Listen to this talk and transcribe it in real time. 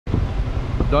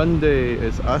Donde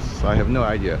is us? I have no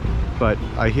idea, but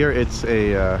I hear it's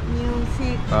a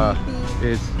Music,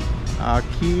 it's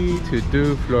Aquí to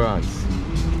do Florence,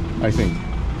 I think.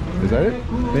 Is that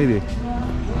it? Maybe.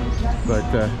 But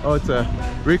oh, it's a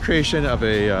recreation of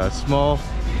a small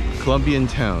Colombian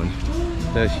town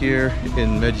that's here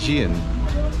in Medellin,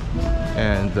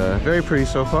 and very pretty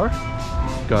so far.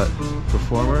 Got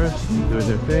performers doing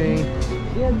their thing.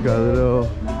 Got a little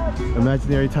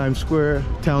imaginary town square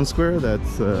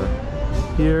that's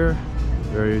here.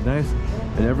 Very nice.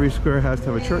 And every square has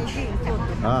to have a church.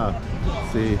 Ah,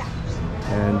 see.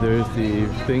 And there's the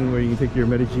thing where you can take your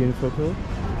Medellin photo.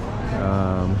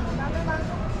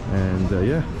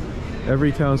 Yeah,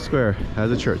 every town square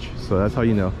has a church. So that's how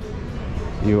you know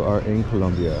you are in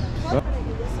Colombia.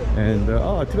 And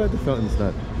oh, too bad the fountain's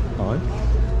not on.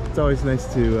 It's always nice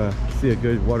to see a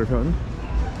good water fountain.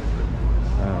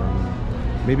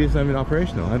 Maybe it's not even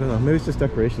operational. I don't know. Maybe it's just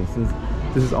decoration, since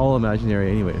this is all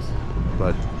imaginary anyways.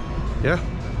 But yeah,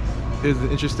 it's an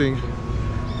interesting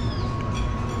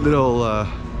little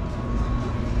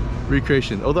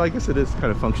recreation. Although I guess it is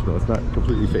kind of functional. It's not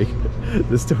completely fake.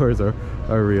 The stores are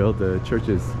real. The church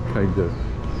is kind of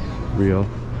real.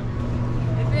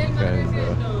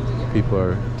 And people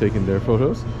are taking their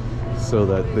photos so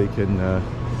that they can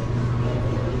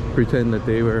pretend that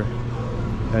they were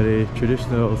at a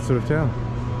traditional sort of town.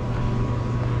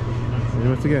 And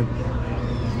once again,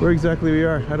 where exactly we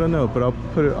are, I don't know, but I'll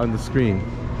put it on the screen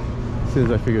as soon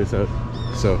as I figure this out.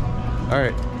 So,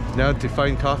 alright, now to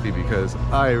find coffee, because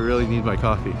I really need my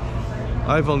coffee.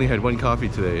 I've only had one coffee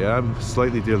today and I'm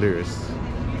slightly delirious.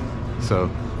 So,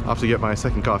 I'll have to get my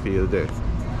second coffee of the day.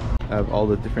 I have all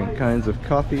the different kinds of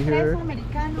coffee here.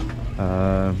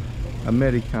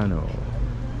 Americano.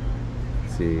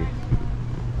 Let's see.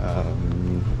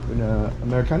 Una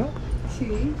Americano?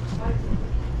 Sí.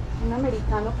 Un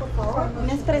americano, por favor. Un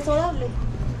espresso doble.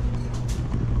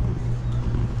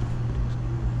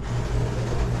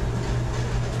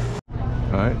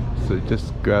 Alright, so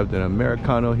just grabbed an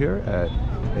Americano here at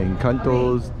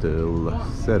Encantos del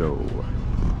Cerro.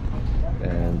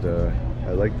 And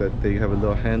I like that they have a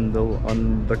little handle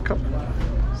on the cup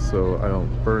so I don't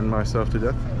burn myself to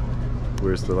death.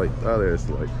 Where's the light? Oh, there's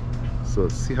the light. So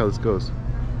let's see how this goes.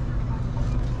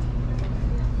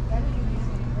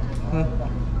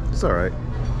 It's alright.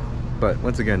 But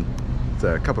once again, it's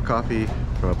a cup of coffee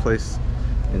from a place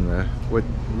in what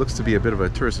looks to be a bit of a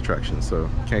tourist attraction, so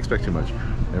can't expect too much.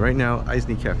 And right now, I just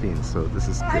need caffeine, so this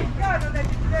is good.